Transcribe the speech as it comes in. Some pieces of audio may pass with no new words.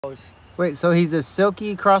Wait, so he's a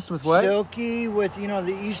silky crossed with what? Silky with, you know,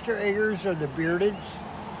 the Easter eggers or the beardeds.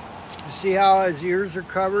 You see how his ears are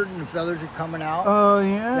covered and the feathers are coming out? Oh,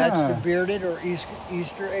 yeah. That's the bearded or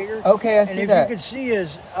Easter egger. Okay, I see that. And if you could see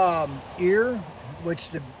his ear, which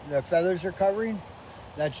the feathers are covering,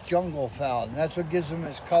 that's jungle fowl. And that's what gives him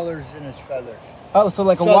his colors and his feathers. Oh, so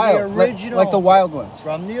like a wild, the original, like the wild ones.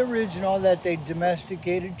 From the original that they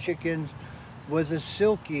domesticated chickens was a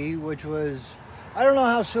silky, which was, I don't know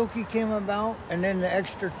how silky came about, and then the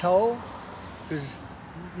extra toe, because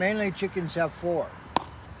mainly chickens have 4.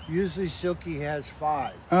 Usually silky has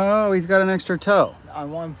 5. Oh, he's got an extra toe.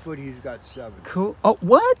 On one foot, he's got 7. Cool. Oh,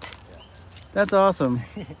 what? Yeah. That's awesome.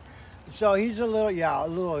 So he's a little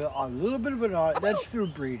bit of an that's through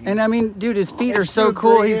breeding. And I mean, dude, his feet are so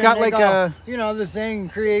cool. He's got like a, you know, the thing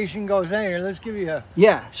creation goes, hey, let's give you a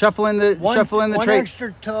shuffle in the one trait.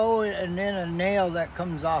 extra toe and then a nail that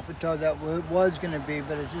comes off a toe that was going to be,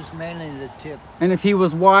 but it's just mainly the tip. And if he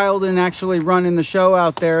was wild and actually running the show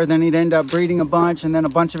out there, then he'd end up breeding a bunch, and then a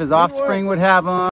bunch of his offspring would have them.